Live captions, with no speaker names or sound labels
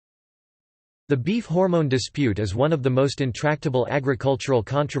The beef hormone dispute is one of the most intractable agricultural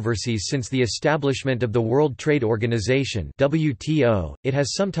controversies since the establishment of the World Trade Organization (WTO). It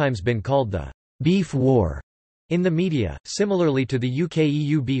has sometimes been called the beef war in the media, similarly to the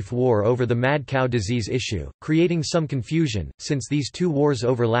UK-EU beef war over the mad cow disease issue, creating some confusion, since these two wars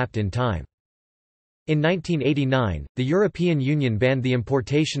overlapped in time. In 1989, the European Union banned the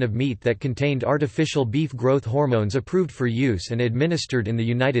importation of meat that contained artificial beef growth hormones approved for use and administered in the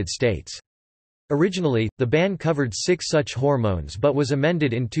United States. Originally, the ban covered 6 such hormones but was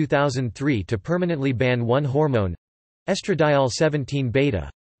amended in 2003 to permanently ban one hormone, estradiol 17-beta,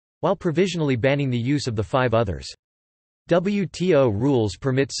 while provisionally banning the use of the 5 others. WTO rules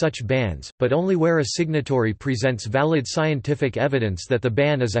permit such bans, but only where a signatory presents valid scientific evidence that the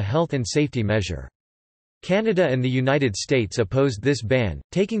ban is a health and safety measure. Canada and the United States opposed this ban,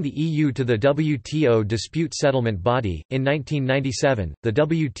 taking the EU to the WTO Dispute Settlement Body. In 1997, the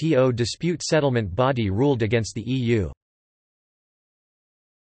WTO Dispute Settlement Body ruled against the EU.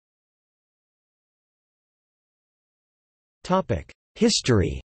 Topic: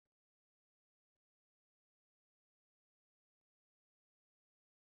 History.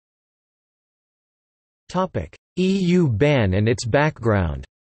 Topic: EU ban and its background.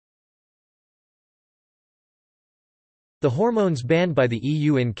 The hormones banned by the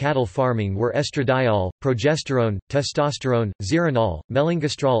EU in cattle farming were estradiol, progesterone, testosterone, zeranol,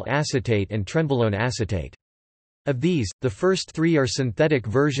 melangestrol acetate and trenbolone acetate. Of these, the first 3 are synthetic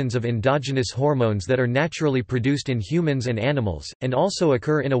versions of endogenous hormones that are naturally produced in humans and animals, and also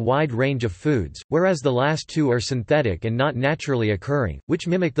occur in a wide range of foods, whereas the last 2 are synthetic and not naturally occurring, which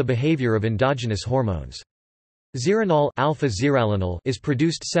mimic the behavior of endogenous hormones. Zeranol alpha-zearalenol is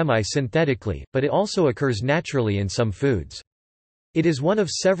produced semi-synthetically, but it also occurs naturally in some foods. It is one of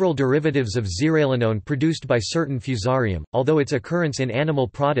several derivatives of zearalenone produced by certain fusarium, although its occurrence in animal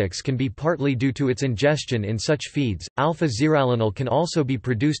products can be partly due to its ingestion in such feeds. Alpha-zearalenol can also be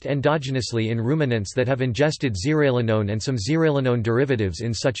produced endogenously in ruminants that have ingested zearalenone and some zearalenone derivatives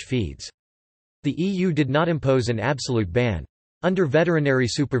in such feeds. The EU did not impose an absolute ban. Under veterinary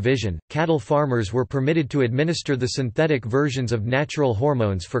supervision, cattle farmers were permitted to administer the synthetic versions of natural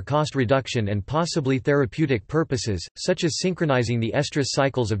hormones for cost reduction and possibly therapeutic purposes, such as synchronizing the estrus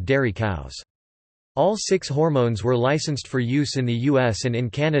cycles of dairy cows. All 6 hormones were licensed for use in the US and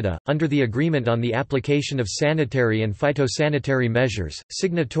in Canada. Under the Agreement on the Application of Sanitary and Phytosanitary Measures,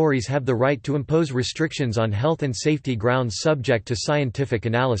 signatories have the right to impose restrictions on health and safety grounds subject to scientific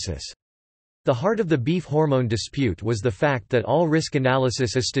analysis. The heart of the beef hormone dispute was the fact that all risk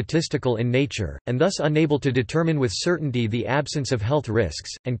analysis is statistical in nature, and thus unable to determine with certainty the absence of health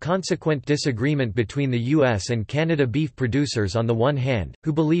risks, and consequent disagreement between the US and Canada beef producers on the one hand,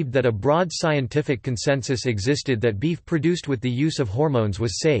 who believed that a broad scientific consensus existed that beef produced with the use of hormones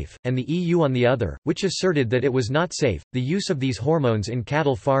was safe, and the EU on the other, which asserted that it was not safe. The use of these hormones in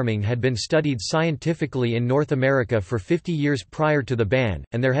cattle farming had been studied scientifically in North America for 50 years prior to the ban,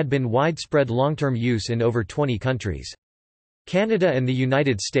 and there had been widespread long-term use in over 20 countries. Canada and the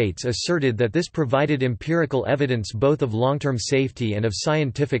United States asserted that this provided empirical evidence both of long-term safety and of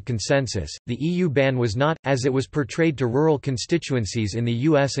scientific consensus. The EU ban was not, as it was portrayed to rural constituencies in the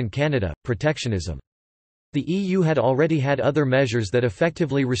US and Canada, protectionism. The EU had already had other measures that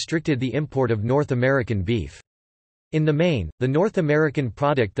effectively restricted the import of North American beef. In the main, the North American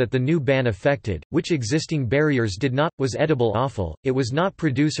product that the new ban affected, which existing barriers did not, was edible offal. It was not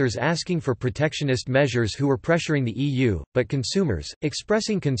producers asking for protectionist measures who were pressuring the EU, but consumers,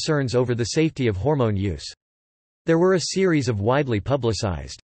 expressing concerns over the safety of hormone use. There were a series of widely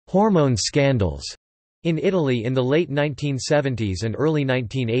publicized hormone scandals in Italy in the late 1970s and early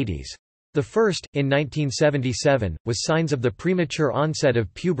 1980s. The first, in 1977, was signs of the premature onset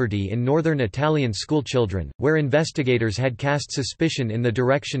of puberty in northern Italian schoolchildren, where investigators had cast suspicion in the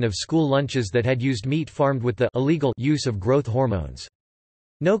direction of school lunches that had used meat farmed with the illegal use of growth hormones.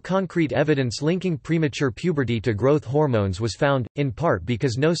 No concrete evidence linking premature puberty to growth hormones was found, in part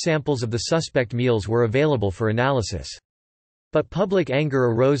because no samples of the suspect meals were available for analysis. But public anger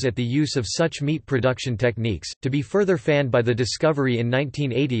arose at the use of such meat production techniques, to be further fanned by the discovery in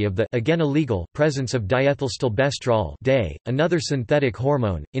 1980 of the again illegal presence of diethylstilbestrol (DE), another synthetic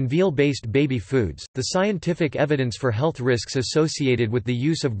hormone, in veal-based baby foods. The scientific evidence for health risks associated with the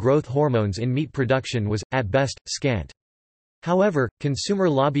use of growth hormones in meat production was, at best, scant. However, consumer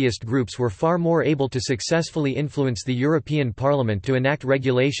lobbyist groups were far more able to successfully influence the European Parliament to enact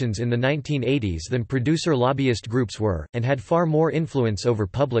regulations in the 1980s than producer lobbyist groups were, and had far more influence over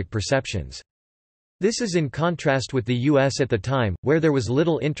public perceptions. This is in contrast with the U.S. at the time, where there was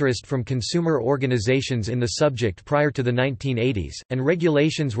little interest from consumer organizations in the subject prior to the 1980s, and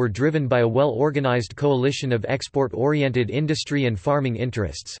regulations were driven by a well-organized coalition of export-oriented industry and farming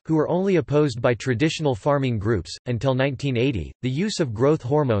interests, who were only opposed by traditional farming groups. Until 1980, the use of growth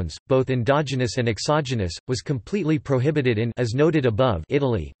hormones, both endogenous and exogenous, was completely prohibited in, as noted above,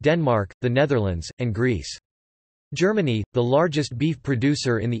 Italy, Denmark, the Netherlands, and Greece. Germany, the largest beef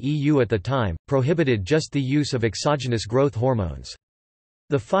producer in the EU at the time, prohibited just the use of exogenous growth hormones.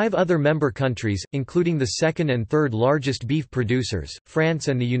 The 5 other member countries, including the second and third largest beef producers, France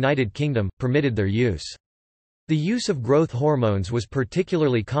and the United Kingdom, permitted their use. The use of growth hormones was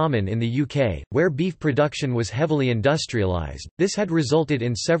particularly common in the UK, where beef production was heavily industrialised. This had resulted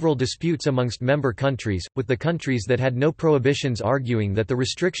in several disputes amongst member countries, with the countries that had no prohibitions arguing that the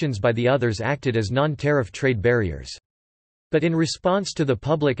restrictions by the others acted as non-tariff trade barriers. But in response to the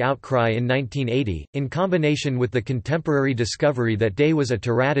public outcry in 1980, in combination with the contemporary discovery that day was a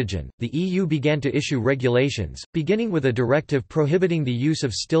teratogen, the EU began to issue regulations, beginning with a directive prohibiting the use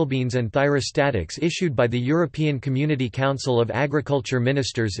of stillbeans and thyrostatics issued by the European Community Council of Agriculture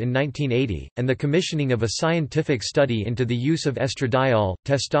Ministers in 1980, and the commissioning of a scientific study into the use of estradiol,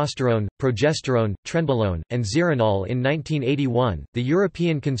 testosterone, progesterone, trenbolone, and zeranol in 1981. The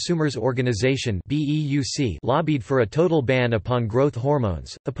European Consumers Organization (BEUC) lobbied for a total ban upon growth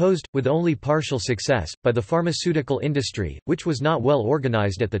hormones, opposed, with only partial success, by the pharmaceutical industry, which was not well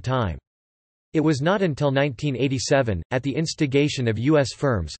organized at the time. It was not until 1987, at the instigation of U.S.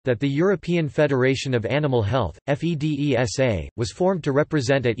 firms, that the European Federation of Animal Health, FEDESA, was formed to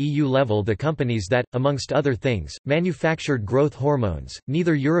represent at EU level the companies that, amongst other things, manufactured growth hormones.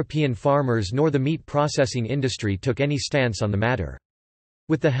 Neither European farmers nor the meat processing industry took any stance on the matter.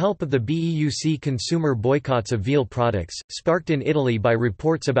 With the help of the BEUC, consumer boycotts of veal products, sparked in Italy by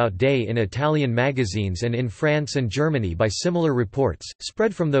reports about day in Italian magazines and in France and Germany by similar reports,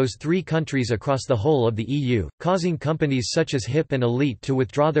 spread from those 3 countries across the whole of the EU, causing companies such as HIP and Elite to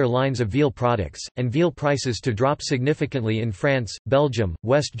withdraw their lines of veal products, and veal prices to drop significantly in France, Belgium,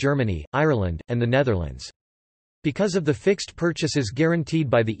 West Germany, Ireland, and the Netherlands. Because of the fixed purchases guaranteed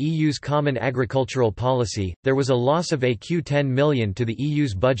by the EU's Common Agricultural Policy, there was a loss of AQ 10 million to the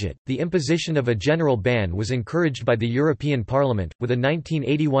EU's budget. The imposition of a general ban was encouraged by the European Parliament, with a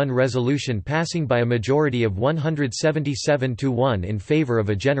 1981 resolution passing by a majority of 177 to 1 in favour of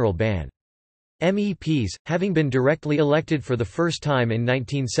a general ban. MEPs, having been directly elected for the first time in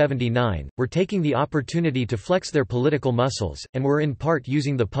 1979, were taking the opportunity to flex their political muscles, and were in part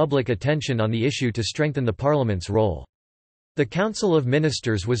using the public attention on the issue to strengthen the Parliament's role. The Council of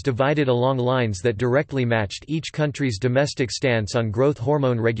Ministers was divided along lines that directly matched each country's domestic stance on growth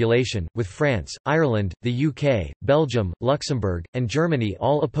hormone regulation, with France, Ireland, the UK, Belgium, Luxembourg, and Germany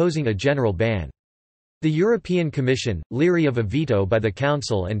all opposing a general ban. The European Commission, leery of a veto by the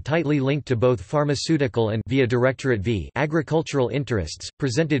Council and tightly linked to both pharmaceutical and via Directorate V agricultural interests,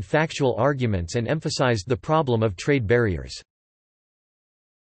 presented factual arguments and emphasized the problem of trade barriers.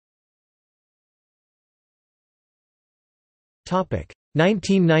 Topic: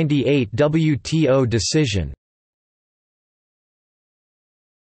 1998 WTO decision.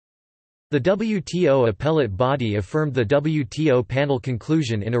 The WTO appellate body affirmed the WTO panel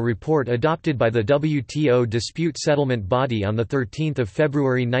conclusion in a report adopted by the WTO dispute settlement body on 13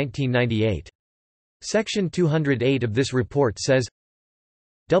 February 1998. Section 208 of this report says,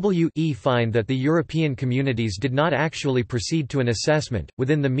 We find that the European communities did not actually proceed to an assessment,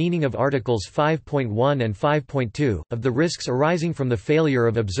 within the meaning of Articles 5.1 and 5.2, of the risks arising from the failure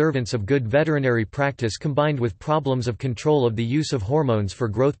of observance of good veterinary practice combined with problems of control of the use of hormones for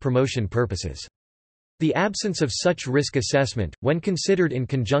growth promotion purposes. The absence of such risk assessment, when considered in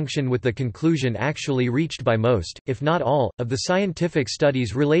conjunction with the conclusion actually reached by most, if not all, of the scientific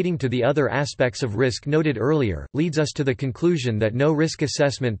studies relating to the other aspects of risk noted earlier, leads us to the conclusion that no risk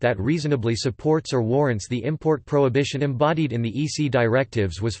assessment that reasonably supports or warrants the import prohibition embodied in the EC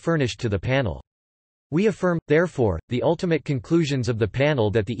directives was furnished to the panel. We affirm, therefore, the ultimate conclusions of the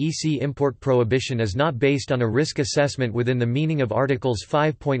panel that the EC import prohibition is not based on a risk assessment within the meaning of Articles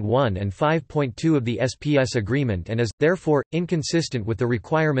 5.1 and 5.2 of the SPS agreement and is, therefore, inconsistent with the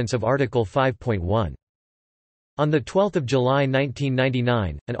requirements of Article 5.1. On 12 July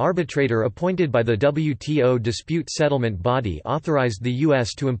 1999, an arbitrator appointed by the WTO dispute settlement body authorized the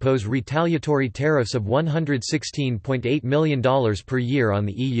U.S. to impose retaliatory tariffs of $116.8 million per year on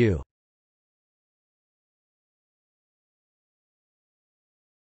the EU.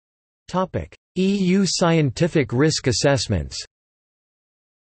 EU scientific risk assessments.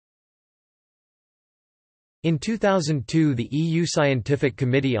 In 2002, the EU Scientific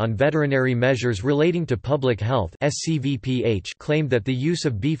Committee on Veterinary Measures Relating to Public Health (SCVPH) claimed that the use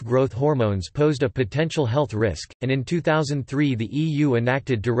of beef growth hormones posed a potential health risk, and in 2003 the EU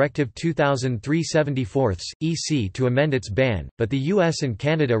enacted Directive 2003/74/EC to amend its ban, but the US and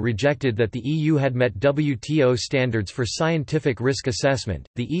Canada rejected that the EU had met WTO standards for scientific risk assessment.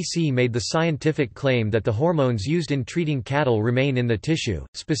 The EC made the scientific claim that the hormones used in treating cattle remain in the tissue,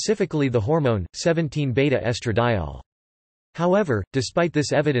 specifically the hormone 17-beta estradiol. However, despite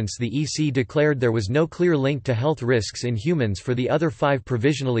this evidence, the EC declared there was no clear link to health risks in humans for the other 5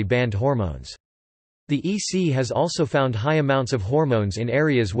 provisionally banned hormones. The EC has also found high amounts of hormones in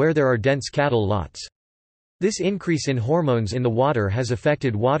areas where there are dense cattle lots. This increase in hormones in the water has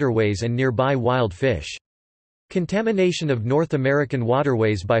affected waterways and nearby wild fish. Contamination of North American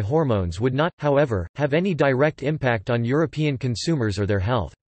waterways by hormones would not, however, have any direct impact on European consumers or their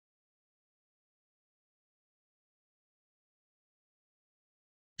health.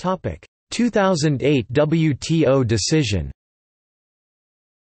 2008 WTO decision.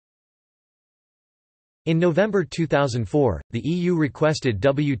 In November 2004, the EU requested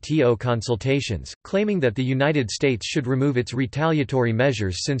WTO consultations, claiming that the United States should remove its retaliatory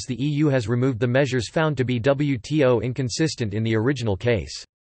measures since the EU has removed the measures found to be WTO inconsistent in the original case.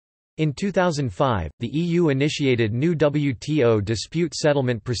 In 2005, the EU initiated new WTO dispute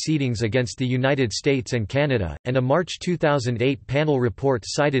settlement proceedings against the United States and Canada, and a March 2008 panel report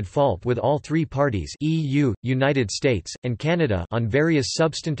cited fault with all 3 parties EU, United States, and Canada on various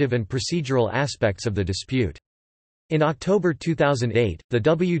substantive and procedural aspects of the dispute. In October 2008, the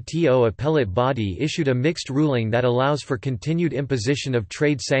WTO appellate body issued a mixed ruling that allows for continued imposition of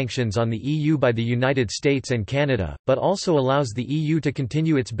trade sanctions on the EU by the United States and Canada, but also allows the EU to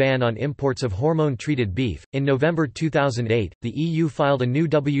continue its ban on imports of hormone-treated beef. In November 2008, the EU filed a new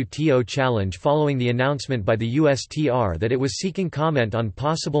WTO challenge following the announcement by the USTR that it was seeking comment on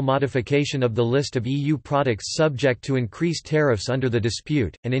possible modification of the list of EU products subject to increased tariffs under the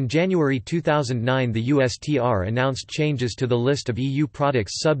dispute, and in January 2009 the USTR announced changes to the list of EU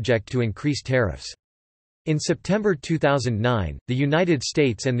products subject to increased tariffs. In September 2009, the United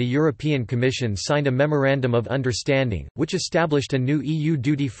States and the European Commission signed a Memorandum of Understanding, which established a new EU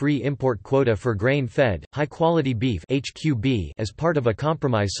duty-free import quota for grain-fed, high-quality beef (HQB) as part of a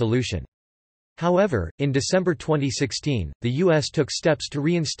compromise solution. However, in December 2016, the U.S. took steps to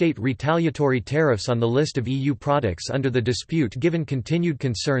reinstate retaliatory tariffs on the list of EU products under the dispute given continued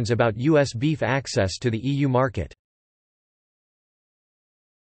concerns about U.S. beef access to the EU market.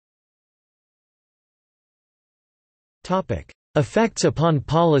 Effects upon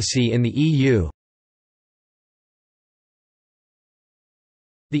policy in the EU.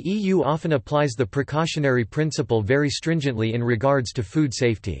 The EU often applies the precautionary principle very stringently in regards to food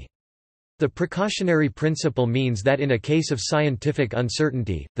safety. The precautionary principle means that in a case of scientific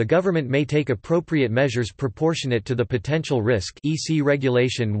uncertainty, the government may take appropriate measures proportionate to the potential risk. EC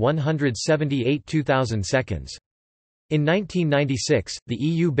Regulation 178/2000 seconds. In 1996, the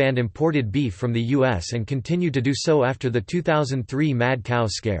EU banned imported beef from the US and continued to do so after the 2003 mad cow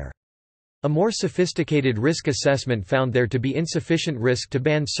scare. A more sophisticated risk assessment found there to be insufficient risk to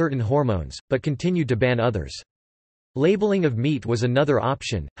ban certain hormones, but continued to ban others. Labeling of meat was another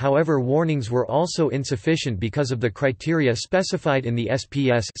option, however warnings were also insufficient because of the criteria specified in the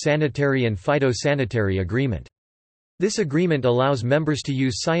SPS Sanitary and Phytosanitary Agreement. This agreement allows members to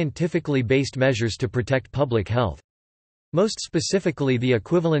use scientifically based measures to protect public health. Most specifically the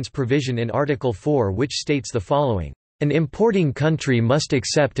equivalence provision in Article 4, which states the following: "An importing country must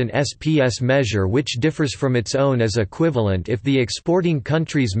accept an SPS measure which differs from its own as equivalent if the exporting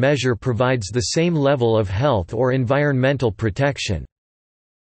country's measure provides the same level of health or environmental protection."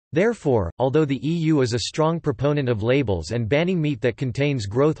 Therefore, although the EU is a strong proponent of labels and banning meat that contains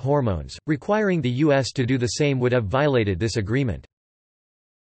growth hormones, requiring the US to do the same would have violated this agreement.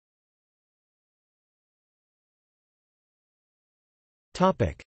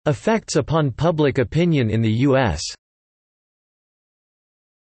 Effects upon public opinion in the US.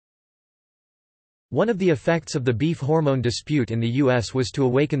 One of the effects of the beef hormone dispute in the US was to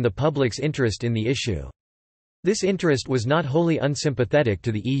awaken the public's interest in the issue. This interest was not wholly unsympathetic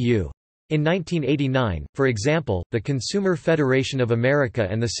to the EU. In 1989, for example, the Consumer Federation of America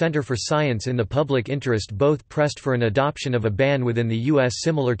and the Center for Science in the Public Interest both pressed for an adoption of a ban within the US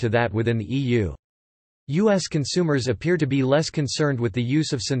similar to that within the EU. U.S. consumers appear to be less concerned with the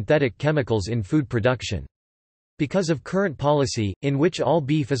use of synthetic chemicals in food production. Because of current policy, in which all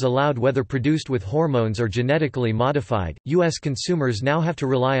beef is allowed whether produced with hormones or genetically modified, U.S. consumers now have to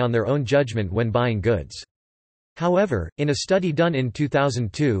rely on their own judgment when buying goods. However, in a study done in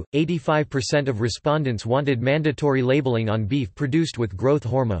 2002, 85% of respondents wanted mandatory labeling on beef produced with growth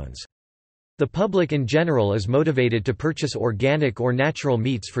hormones. The public in general is motivated to purchase organic or natural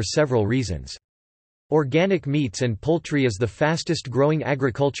meats for several reasons. Organic meats and poultry is the fastest growing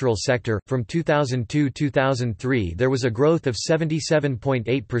agricultural sector. From 2002-2003, there was a growth of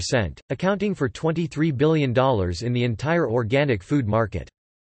 77.8%, accounting for $23 billion in the entire organic food market.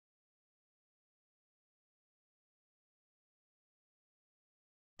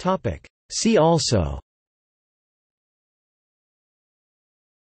 Topic: See also: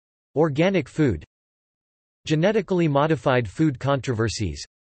 Organic food, Genetically modified food controversies,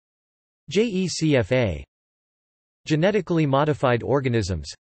 JECFA, Genetically modified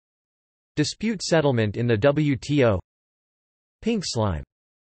organisms, Dispute settlement in the WTO, Pink slime.